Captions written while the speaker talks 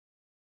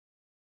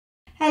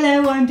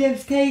I'm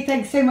Debs Kay.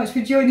 Thanks so much for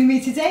joining me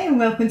today and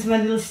welcome to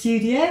my little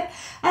studio.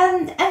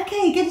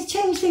 Okay, going to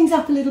change things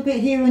up a little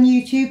bit here on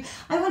YouTube.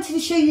 I wanted to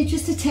show you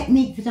just a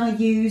technique that I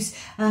use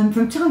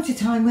from time to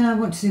time when I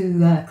want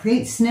to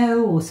create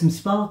snow or some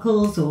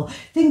sparkles or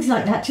things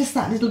like that, just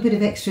that little bit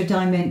of extra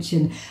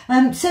dimension.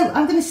 So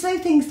I'm going to slow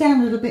things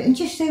down a little bit and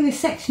just show a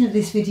section of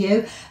this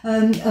video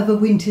of a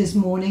winter's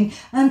morning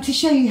to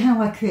show you how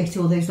I create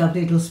all those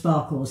lovely little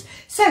sparkles.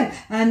 So,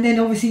 and then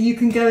obviously you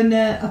can go and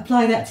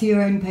apply that to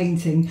your own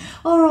painting.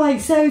 All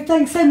right, so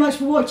thanks so much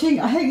for watching.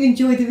 I hope you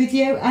enjoyed the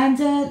video and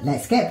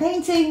let's get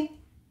painting.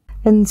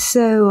 And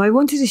so I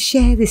wanted to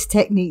share this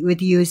technique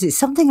with you as it's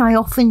something I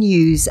often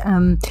use.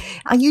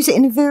 I use it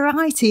in a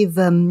variety of,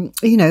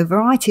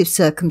 variety of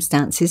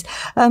circumstances.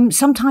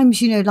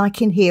 Sometimes,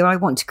 like in here, I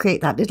want to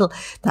create that little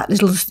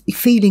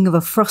feeling of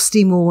a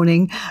frosty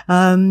morning,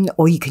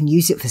 or you can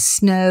use it for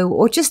snow,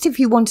 or just if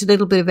you want a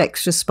little bit of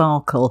extra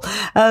sparkle.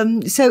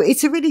 So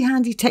it's a really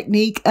handy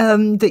technique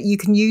that you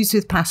can use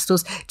with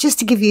pastels just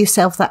to give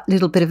yourself that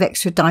little bit of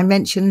extra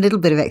dimension, a little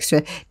bit of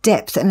extra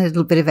depth, and a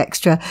little bit of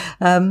extra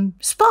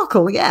sparkle.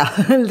 Yeah,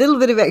 a little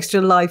bit of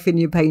extra life in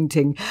your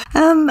painting.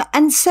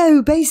 And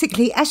so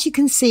basically, as you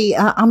can see,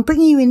 I'm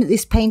bringing you in at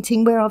this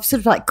painting where I've sort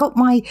of like got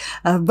my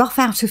rough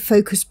out of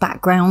focus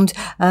background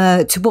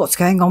to what's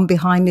going on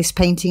behind this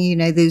painting.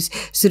 Those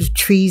sort of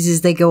trees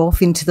as they go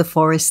off into the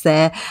forest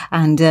there,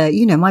 and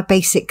my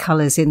basic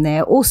colours in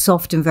there, all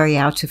soft and very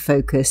out of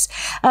focus.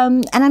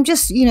 And I'm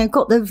just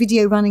got the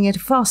video running at a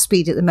fast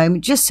speed at the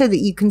moment, just so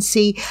that you can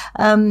see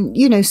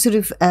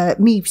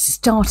me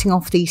starting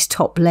off these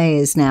top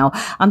layers now.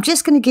 I'm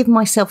just going to give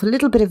myself a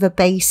little bit of a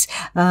base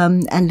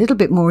and a little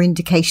bit more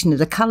indication of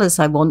the colours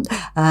I want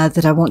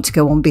to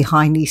go on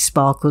behind these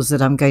sparkles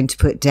that I'm going to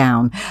put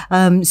down.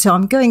 So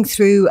I'm going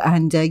through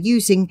and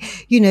using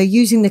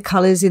the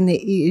colours in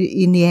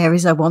the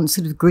areas I want,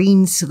 sort of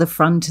greens to the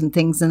front and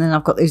things, and then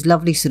I've got those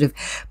lovely sort of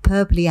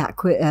purpley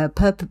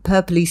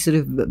sort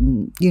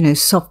of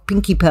soft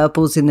pinky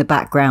purples in the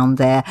background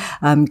there,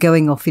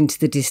 going off into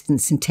the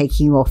distance and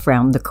taking you off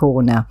round the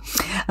corner.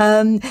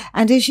 And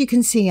as you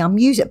can see, I'm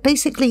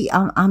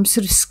I'm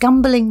sort of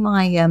scumbling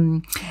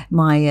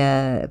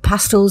my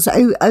pastels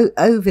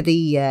over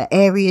the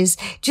areas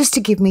just to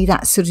give me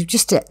that sort of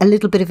just a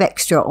little bit of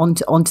extra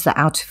onto the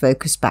out of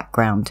focus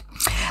background.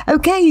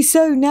 Okay,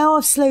 so now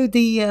I've slowed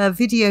the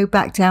video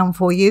back down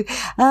for you,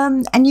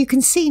 and you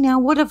can see now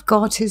what I've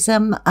got is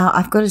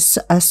I've got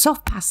a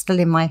soft pastel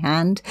in my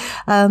hand.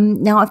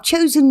 Now I've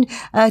chosen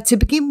to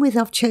begin with,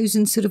 I've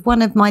chosen sort of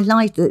one of my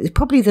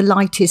probably the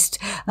lightest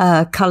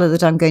colour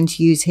that I'm going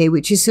to use here,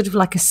 which is sort of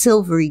like a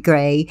silvery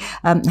grey.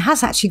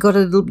 Has actually got a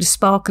little bit of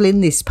sparkle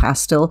in this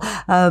pastel,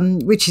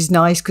 which is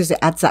nice because it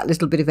adds that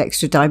little bit of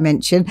extra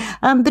dimension.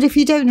 But if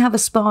you don't have a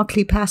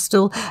sparkly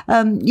pastel,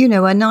 a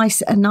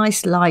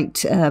nice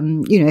light,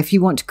 if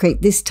you want to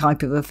create this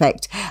type of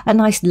effect, a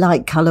nice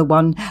light colour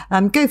one,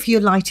 go for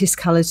your lightest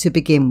colour to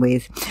begin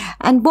with.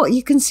 And what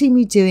you can see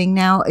me doing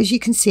now, as you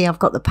can see, I've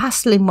got the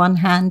pastel in one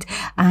hand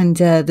and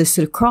the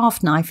sort of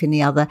craft knife in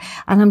the other,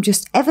 and I'm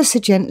just ever so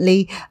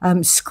gently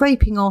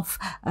scraping off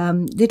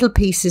little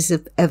pieces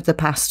of the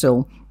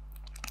pastel.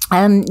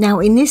 Now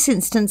in this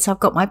instance, I've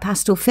got my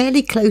pastel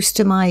fairly close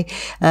to my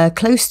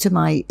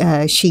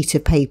sheet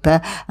of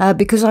paper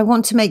because I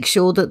want to make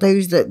sure that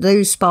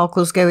those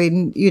sparkles go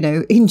in,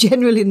 in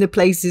general in the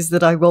places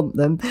that I want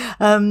them.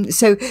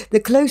 So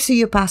the closer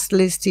your pastel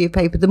is to your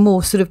paper, the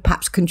more sort of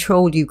perhaps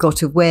control you've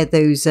got of where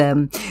those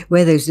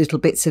little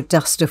bits of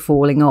dust are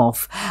falling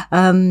off.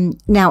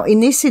 Now in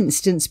this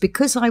instance,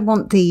 because I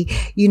want the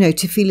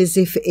to feel as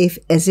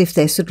if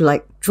they're sort of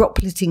like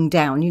dropleting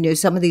down,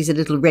 some of these are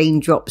little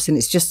raindrops and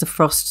it's just the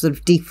frost sort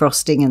of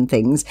defrosting and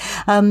things,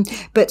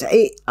 but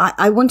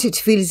I want it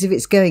to feel as if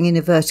it's going in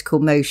a vertical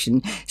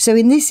motion. So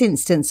in this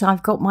instance, I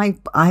have got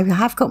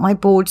my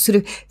board sort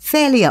of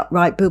fairly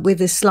upright but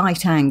with a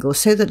slight angle,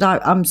 so that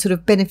I'm sort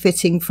of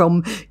benefiting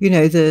from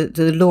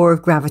the law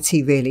of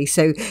gravity, really,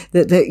 so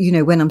that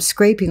when I'm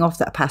scraping off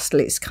that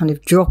pastel, it's kind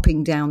of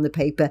dropping down the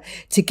paper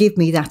to give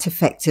me that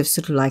effect of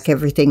sort of like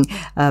everything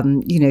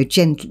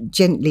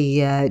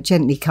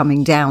gently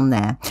coming down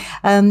there.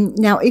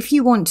 Now if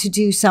you want to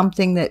do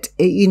something that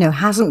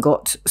hasn't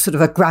got sort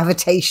of a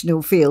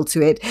gravitational feel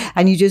to it,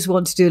 and you just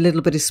want to do a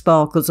little bit of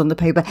sparkles on the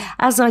paper,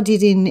 as I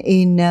did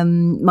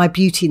in my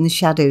Beauty in the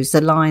Shadows, the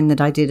line that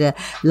I did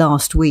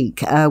last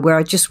week, where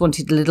I just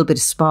wanted a little bit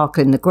of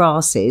sparkle in the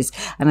grasses,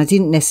 and I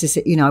didn't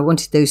necessarily, I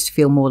wanted those to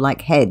feel more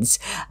like heads.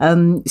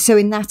 So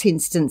in that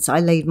instance, I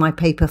laid my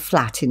paper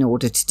flat in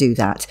order to do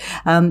that.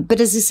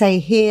 But as I say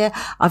here,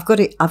 I've got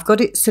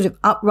it sort of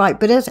upright,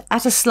 but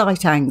at a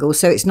slight angle,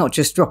 so it's not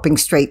just dropping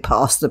straight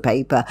past the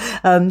paper.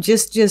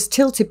 Just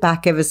tilt it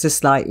back ever so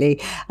slightly.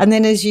 And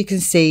then as you can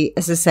see,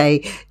 as I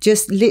say,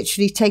 just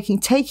literally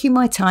taking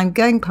my time,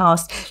 going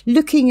past,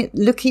 looking at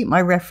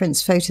my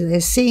reference photo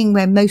there, seeing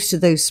where most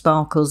of those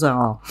sparkles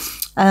are.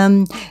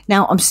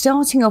 Now I'm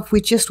starting off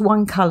with just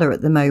one colour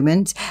at the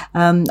moment.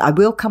 I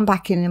will come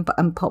back in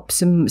and pop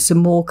some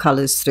more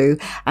colours through,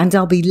 and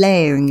I'll be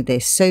layering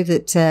this so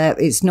that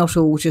it's not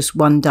all just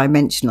one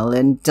dimensional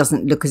and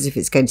doesn't look as if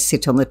it's going to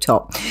sit on the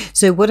top.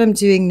 So what I'm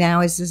doing now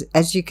is,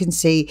 as you can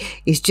see,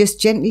 is just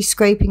gently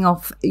scraping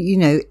off, you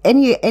know,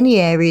 any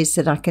areas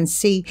that I can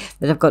see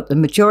that I've got the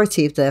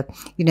majority of the,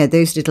 you know,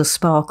 those little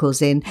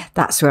sparkles in.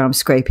 That's where I'm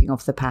scraping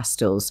off the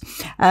pastels.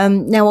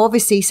 Now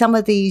obviously some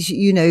of these,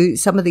 you know,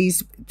 some of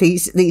these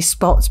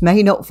spots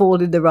may not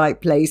fall in the right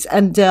place,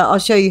 and I'll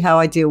show you how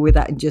I deal with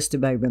that in just a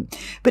moment.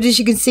 But as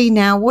you can see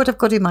now, what I've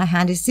got in my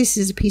hand is this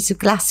is a piece of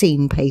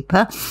glassine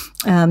paper,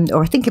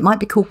 or I think it might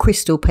be called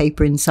crystal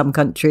paper in some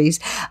countries.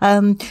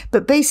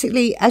 But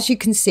basically, as you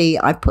can see,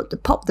 I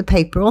pop the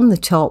paper on the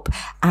top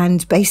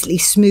and basically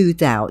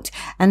smoothed out.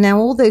 And now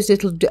all those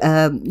little,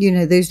 you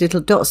know, those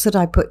little dots that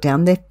I put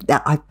down,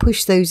 I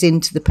push those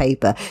into the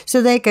paper,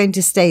 so they're going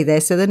to stay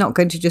there. So they're not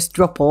going to just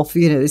drop off,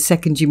 you know, the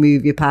second you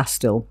move your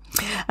pastel.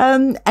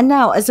 And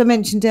now, as I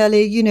mentioned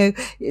earlier, you know,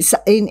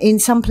 in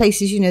some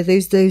places, you know,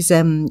 those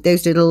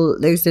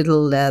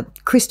little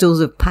crystals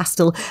of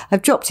pastel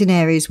I've dropped in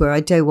areas where I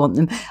don't want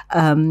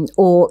them,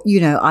 or,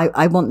 you know,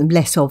 I want them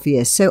less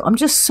obvious. So I'm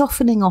just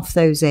softening off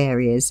those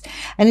areas.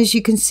 And as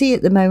you can see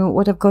at the moment,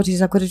 what I've got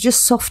is I've got a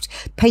just soft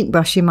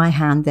paintbrush in my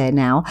hand there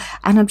now,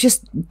 and I'm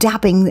just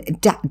dabbing,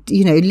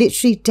 you know,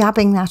 literally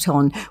dabbing that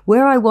on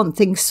where I want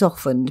things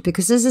softened,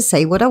 because as I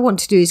say, what I want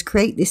to do is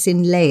create this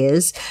in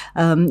layers.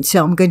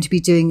 So I'm going to be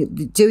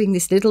doing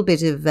this little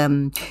bit of,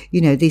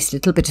 you know, this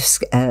little bit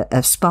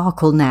of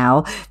sparkle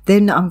now.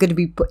 Then I'm going to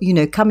be, you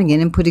know, coming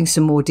in and putting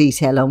some more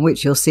detail on,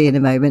 which you'll see in a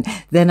moment.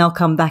 Then I'll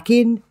come back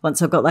in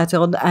once I've got that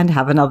on and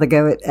have another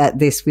go at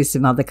this with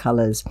some other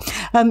colours.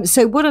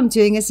 So what I'm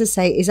doing, as I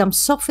say, is I'm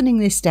softening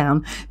this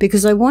down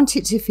because I want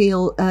it to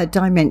feel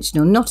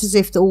dimensional, not as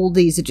if all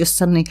these are just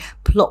suddenly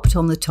plopped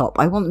on the top.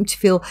 I want them to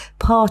feel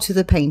part of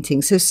the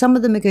painting. So some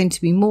of them are going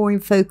to be more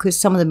in focus,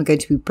 some of them are going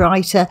to be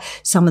brighter,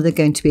 some of them are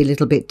going to be a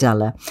little bit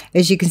duller.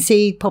 As you can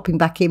see, popping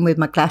back in with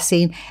my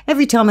glassine.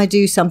 Every time I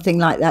do something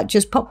like that,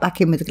 just pop back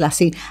in with the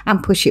glassine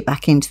and push it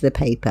back into the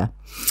paper.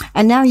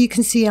 And now you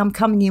can see I'm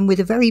coming in with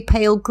a very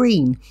pale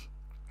green.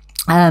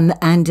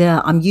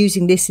 I'm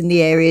using this in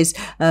the areas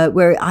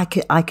where I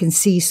can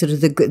see sort of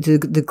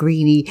the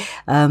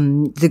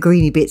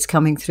greeny bits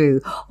coming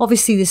through.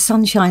 Obviously the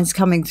sunshine's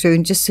coming through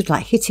and just sort of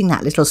like hitting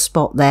that little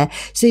spot there.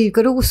 So you've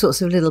got all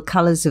sorts of little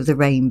colours of the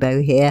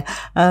rainbow here.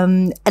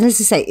 And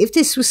as I say, if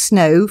this was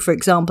snow, for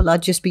example,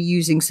 I'd just be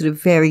using sort of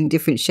varying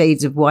different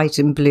shades of white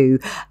and blue.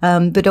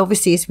 But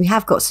obviously, as we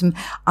have got some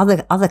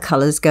other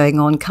colours going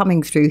on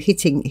coming through,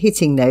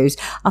 hitting those,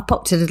 I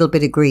popped a little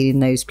bit of green in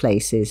those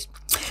places.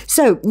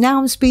 So now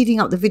I'm speeding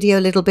up the video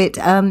a little bit,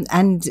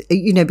 and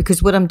you know,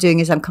 because what I'm doing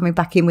is I'm coming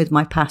back in with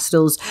my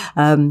pastels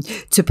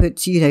to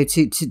put, you know,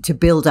 to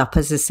build up,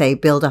 as I say,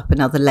 build up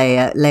another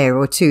layer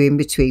or two in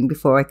between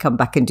before I come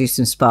back and do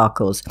some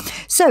sparkles.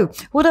 So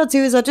what I'll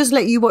do is I'll just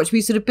let you watch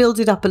me sort of build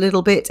it up a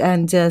little bit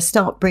and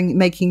start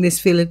making this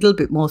feel a little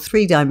bit more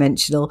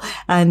three-dimensional,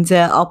 and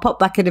I'll pop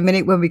back in a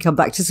minute when we come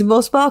back to some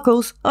more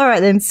sparkles. All right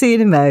then, see you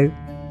in a mo.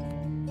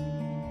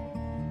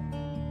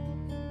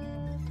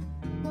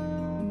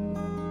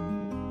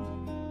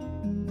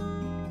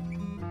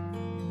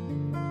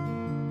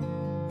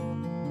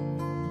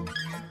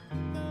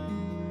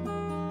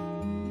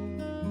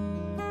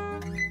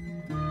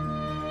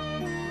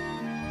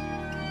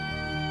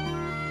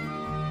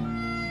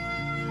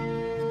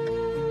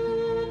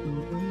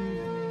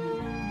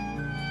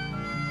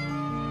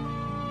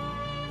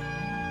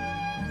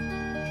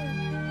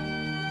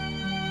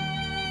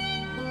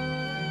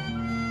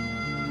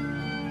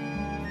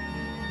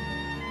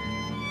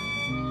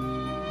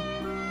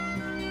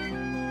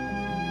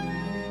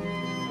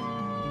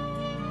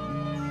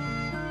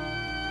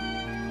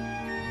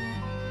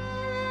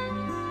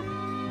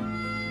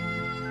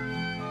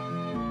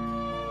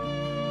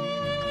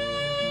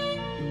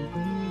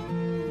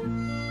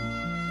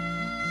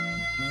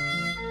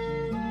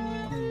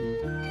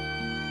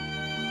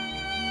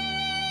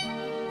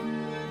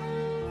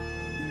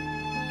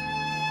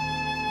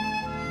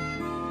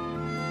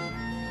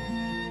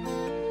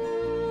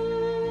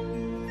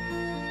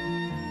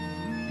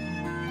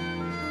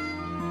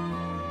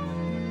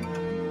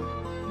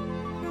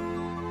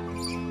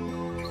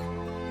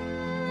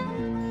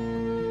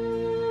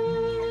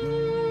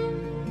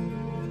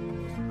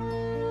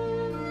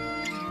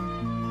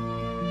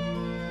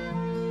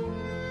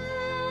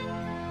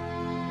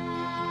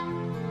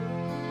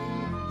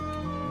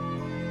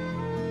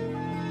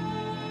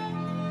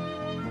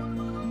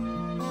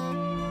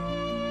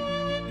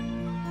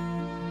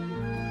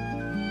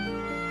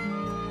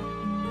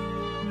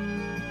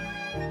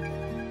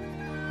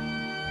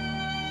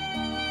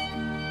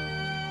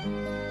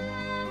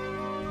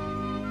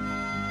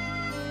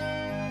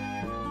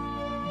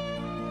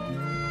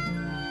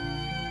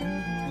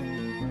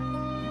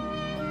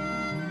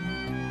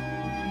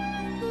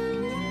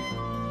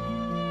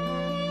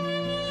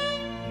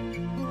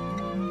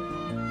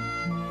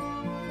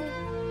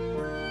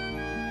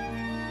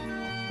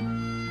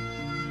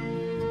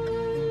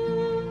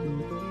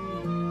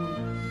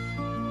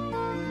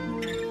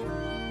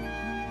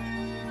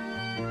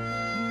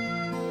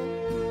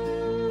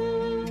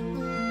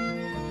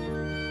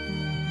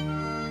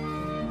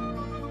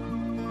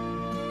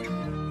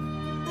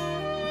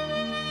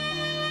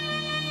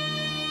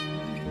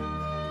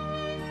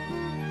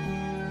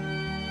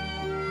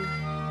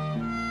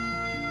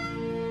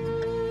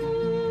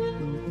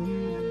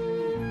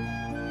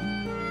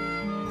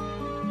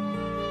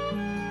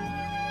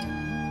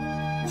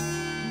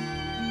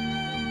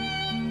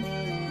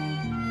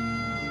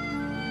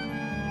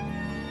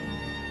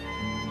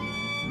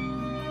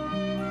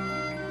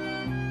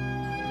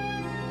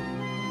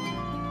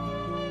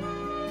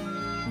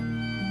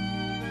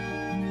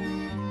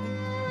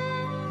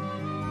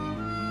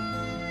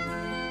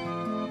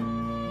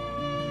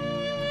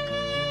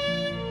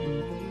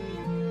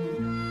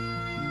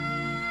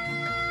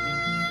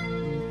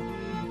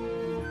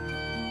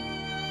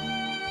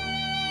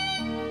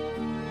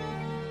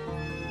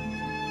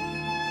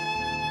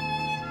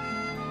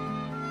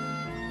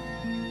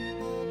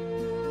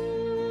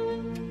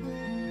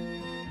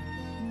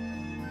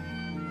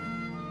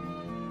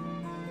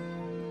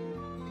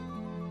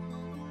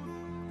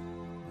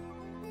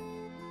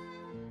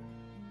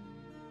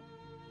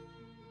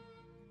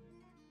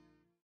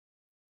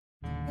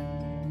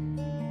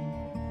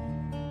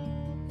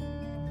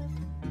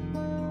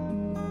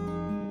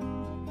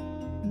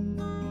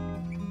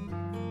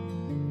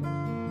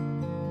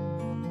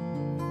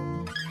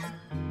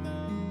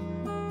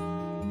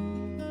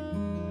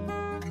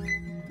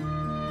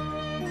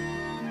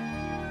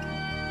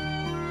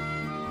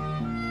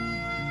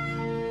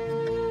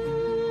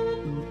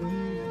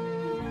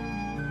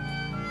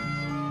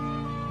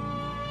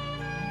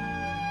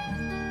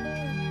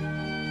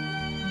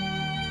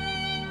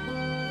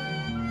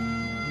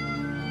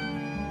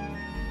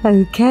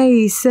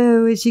 Okay,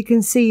 so as you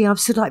can see, I've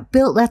sort of like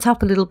built that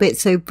up a little bit.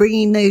 So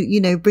bringing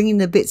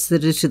the bits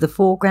that are to the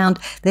foreground,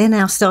 they're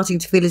now starting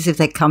to feel as if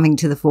they're coming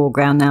to the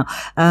foreground now.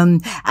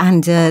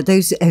 And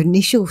those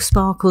initial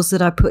sparkles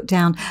that I put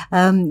down,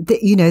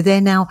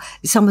 they're now,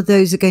 some of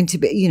those are going to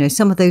be,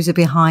 some of those are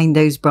behind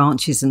those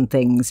branches and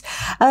things.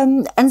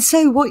 And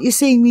so what you're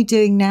seeing me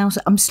doing now, so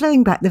I'm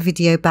slowing back the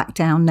video back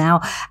down now.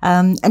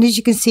 And as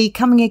you can see,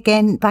 coming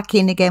back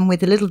in again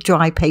with a little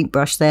dry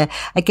paintbrush there,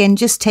 again,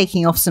 just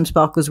taking off some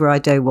sparkles where I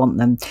don't want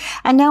them.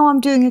 And now I'm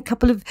doing a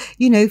couple of,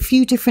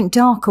 few different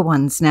darker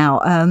ones now,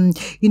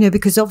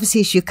 because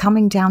obviously as you're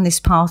coming down this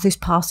path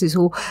is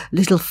all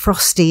little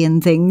frosty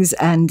and things.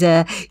 And,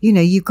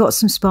 you've got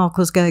some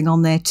sparkles going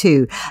on there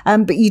too.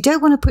 But you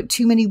don't want to put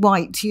too many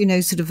white,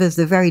 sort of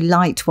the very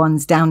light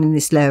ones down in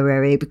this lower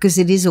area because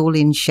it is all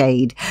in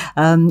shade.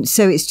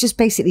 So it's just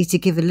basically to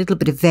give a little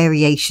bit of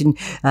variation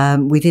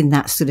within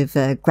that sort of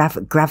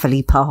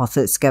gravelly path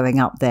that's going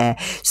up there.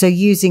 So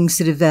using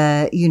sort of,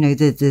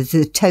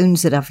 the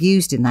tones that I've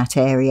used in that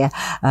area,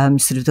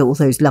 sort of all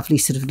those lovely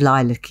sort of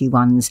lilac-y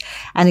ones.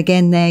 And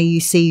again, there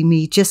you see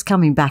me just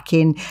coming back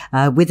in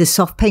with a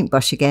soft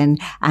paintbrush again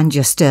and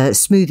just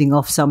smoothing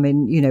off some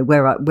in,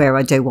 where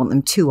I don't want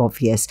them too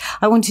obvious.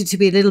 I want it to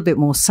be a little bit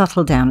more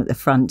subtle down at the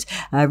front.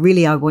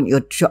 Really, I want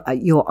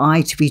your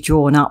eye to be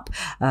drawn up,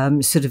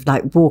 sort of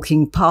like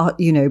walking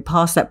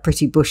past that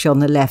pretty bush on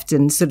the left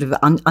and sort of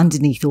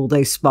underneath all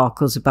those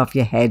sparkles above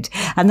your head.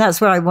 And that's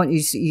where I want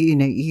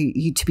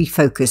you to be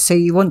focused. So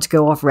you want to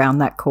go off around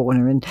that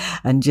corner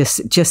and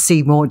just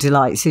see more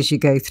delights as you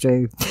go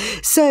through.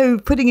 So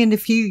putting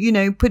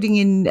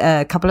in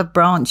a couple of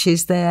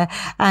branches there,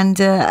 and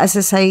as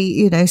I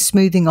say,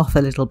 smoothing off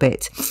a little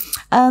bit.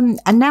 And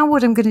now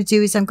what I'm going to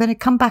do is I'm going to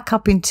come back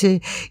up into,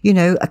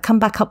 come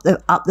back up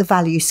the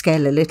value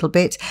scale a little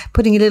bit,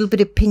 putting a little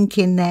bit of pink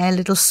in there, a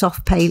little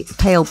soft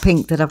pale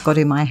pink that I've got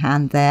in my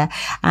hand there.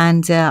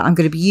 And I'm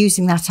going to be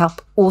using that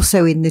up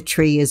also in the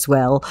tree as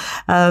well.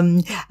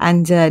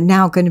 And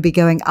now going to be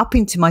going up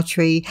into my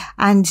tree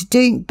and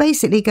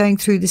basically going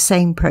through the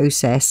same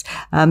process.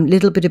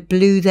 Little bit of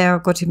blue there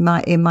I've got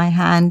in my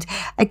hand.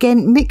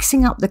 Again,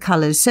 mixing up the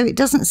colours so it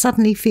doesn't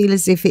suddenly feel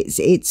as if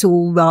it's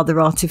all rather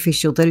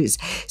artificial,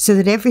 so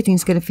that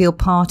everything's going to feel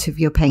part of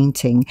your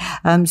painting.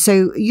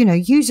 So,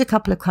 use a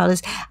couple of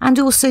colours and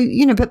also,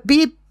 but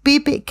be a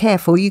bit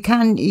careful. You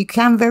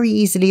can very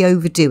easily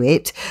overdo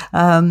it,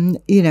 and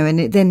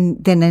it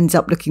then ends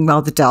up looking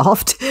rather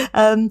daft.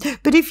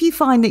 But if you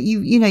find that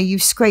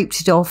you've scraped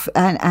it off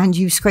and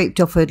you've scraped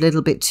off a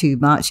little bit too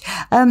much,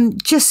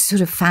 just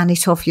sort of fan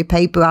it off your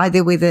paper,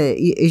 either with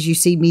as you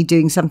see me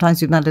doing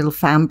sometimes with my little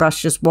fan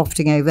brush, just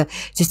wafting over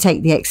to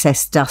take the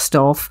excess dust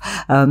off,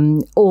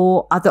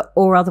 or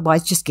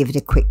otherwise just give it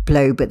a quick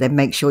blow, but then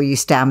make sure you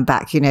stand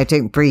back,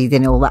 don't breathe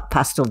in all that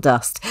pastel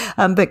dust,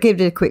 but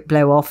give it a quick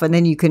blow off, and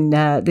then you can,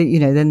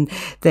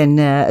 then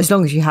as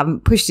long as you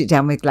haven't pushed it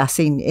down with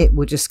glassine, it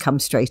will just come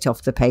straight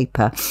off the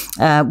paper.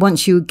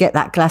 Once you get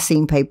that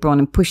glassine paper on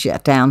and push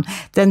it down,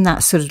 then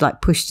that's sort of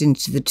like pushed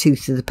into the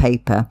tooth of the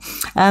paper.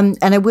 And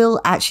I will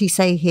actually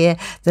say here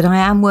that I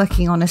am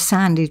working on a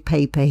sanded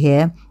paper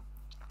here.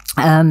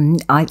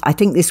 I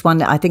think this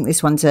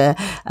one's a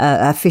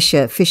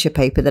Fisher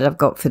paper that I've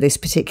got for this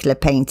particular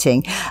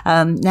painting.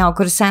 Now I've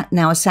got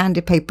a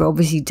sanded paper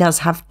obviously does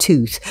have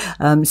tooth.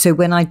 So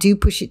when I do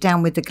push it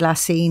down with the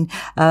glassine,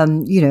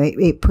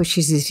 it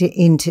pushes it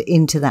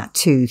into that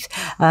tooth.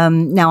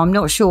 Now I'm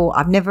not sure,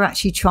 I've never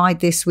actually tried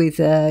this with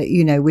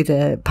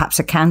perhaps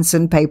a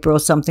Canson paper or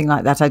something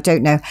like that. I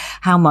don't know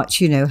how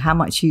much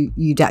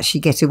you'd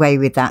actually get away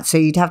with that. So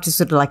you'd have to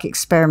sort of like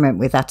experiment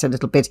with that a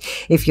little bit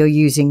if you're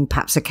using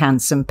perhaps a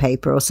Canson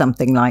paper or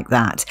something like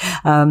that.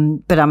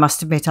 But I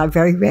must admit, I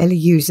very rarely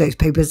use those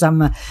papers.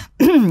 I'm a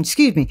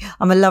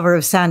lover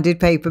of sanded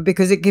paper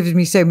because it gives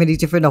me so many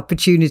different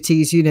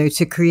opportunities,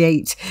 to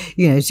create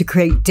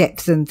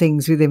depth and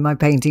things within my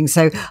painting.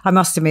 So I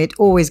must admit,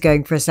 always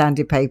going for a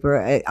sanded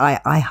paper.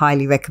 I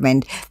highly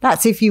recommend.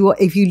 That's if you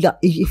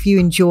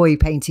enjoy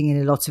painting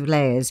in a lot of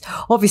layers.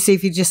 Obviously,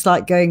 if you just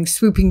like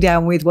swooping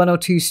down with one or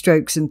two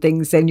strokes and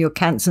things, then your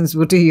Cansons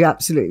will do you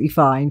absolutely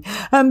fine.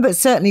 But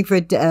certainly for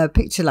a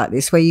picture like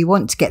this, where you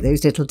want to get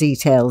those little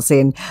details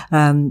in,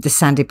 the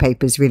sanded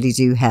papers really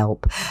do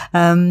help.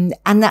 And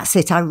that's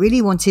it. I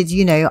really wanted,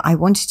 I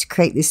wanted to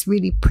create this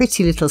really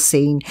pretty little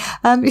scene.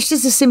 It's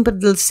just a simple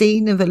little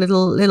scene of a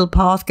little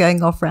path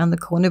going off around the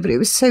corner, but it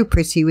was so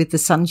pretty with the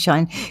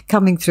sunshine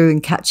coming through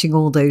and catching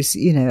all those,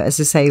 as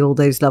I say, all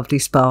those lovely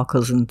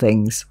sparkles and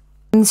things.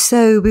 And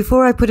so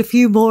before I put a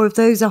few more of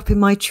those up in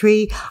my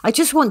tree, I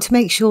just want to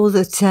make sure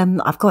that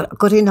I've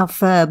got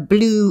enough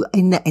blue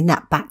in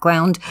that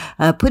background,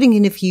 putting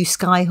in a few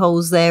sky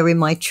holes there in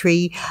my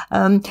tree,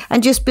 and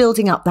just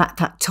building up that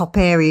top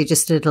area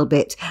just a little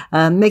bit,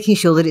 making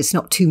sure that it's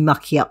not too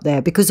mucky up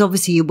there, because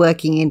obviously you're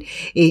working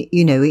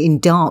in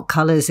dark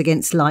colours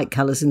against light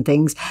colours and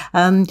things.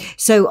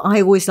 So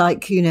I always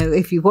like,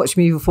 if you've watched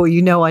me before,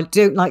 I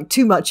don't like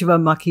too much of a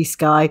mucky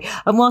sky.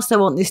 And whilst I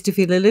want this to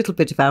feel a little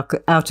bit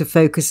out of focus,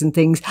 focus and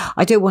things,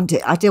 I don't want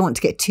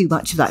to get too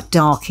much of that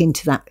dark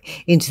into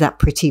that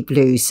pretty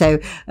blue. So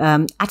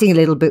adding a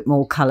little bit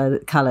more colour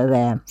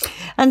there.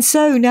 And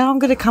so now I'm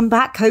going to come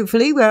back,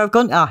 hopefully, where I've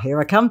gone. Here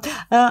I come.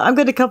 I'm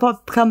going to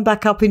come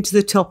back up into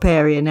the top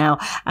area now,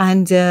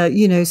 and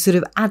sort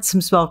of add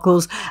some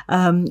sparkles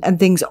and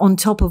things on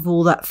top of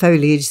all that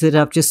foliage that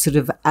I've just sort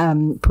of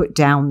put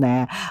down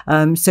there.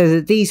 So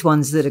that these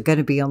ones that are going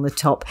to be on the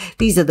top,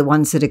 these are the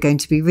ones that are going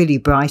to be really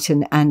bright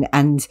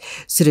and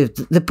sort of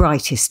the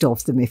brightest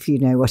of them, if you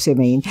know what I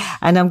mean.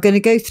 And I'm going to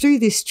go through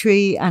this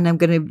tree, and I'm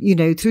going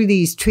to, through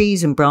these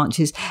trees and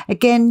branches,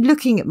 again,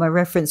 looking at my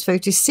reference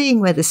photos, seeing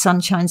where the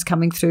sunshine's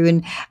coming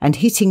through and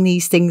hitting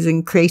these things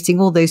and creating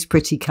all those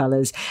pretty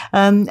colours.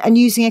 And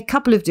using a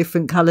couple of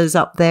different colours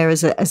up there,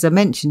 as I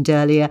mentioned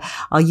earlier.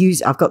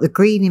 I've got the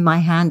green in my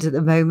hand at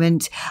the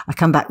moment. I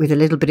come back with a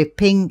little bit of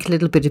pink, a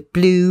little bit of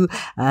blue,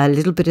 a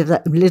little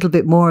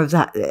bit more of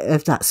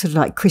that sort of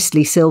like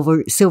crystally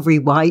silvery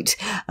white,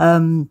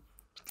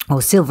 or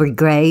silvery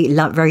grey,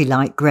 very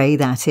light grey,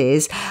 that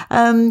is.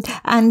 And,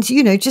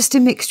 just a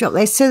mixture up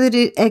there so that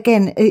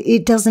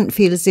it doesn't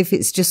feel as if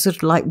it's just sort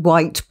of like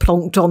white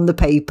plonked on the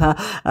paper,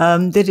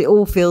 that it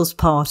all feels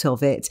part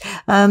of it.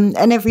 And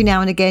every now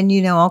and again,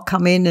 I'll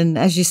come in, and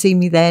as you see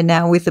me there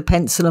now with the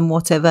pencil and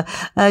whatever,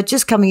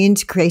 just coming in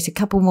to create a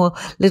couple more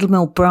little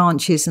more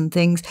branches and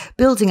things,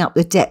 building up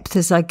the depth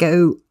as I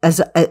go,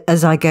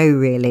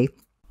 really.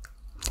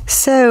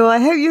 So I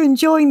hope you're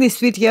enjoying this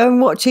video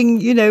and watching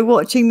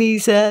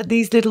these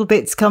little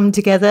bits come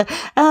together.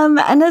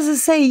 And as I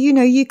say,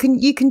 you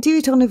can do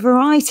it on a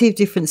variety of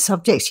different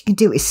subjects. You can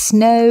do it with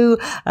snow,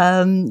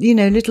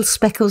 little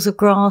speckles of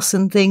grass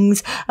and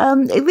things.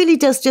 It really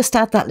does just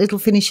add that little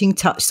finishing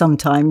touch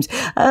sometimes.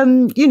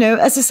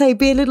 As I say,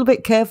 be a little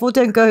bit careful.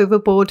 Don't go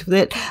overboard with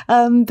it.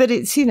 But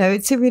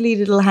it's a really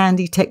little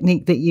handy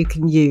technique that you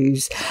can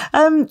use.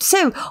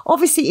 So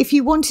obviously, if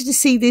you wanted to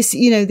see this,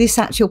 this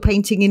actual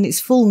painting in its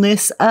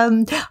fullness,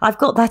 I've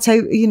got that,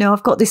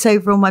 I've got this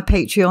over on my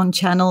Patreon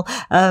channel,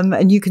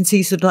 and you can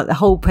see sort of like the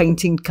whole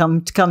painting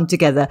come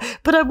together.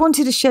 But I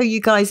wanted to show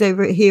you guys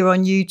over here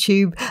on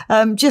YouTube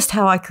just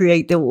how I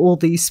create all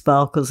these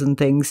sparkles and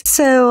things.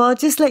 So I'll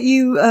just let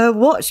you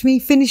watch me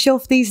finish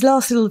off these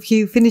last little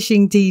few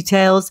finishing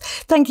details.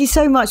 Thank you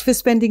so much for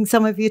spending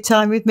some of your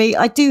time with me.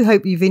 I do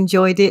hope you've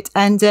enjoyed it,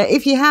 and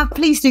if you have,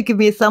 please do give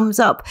me a thumbs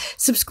up.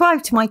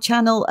 Subscribe to my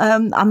channel.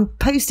 I'm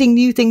posting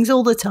new things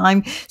all the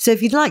time, so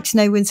if you'd like to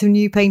know when some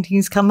new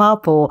paintings come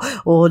up or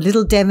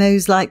little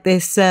demos like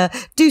this,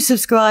 do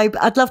subscribe.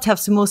 I'd love to have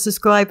some more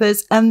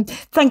subscribers.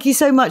 Thank you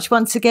so much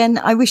once again.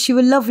 I wish you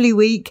a lovely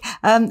week.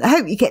 I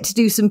hope you get to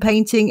do some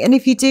painting, and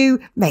if you do,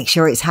 make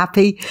sure it's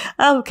happy.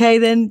 Okay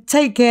then,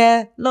 take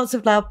care. Lots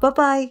of love. Bye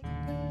bye.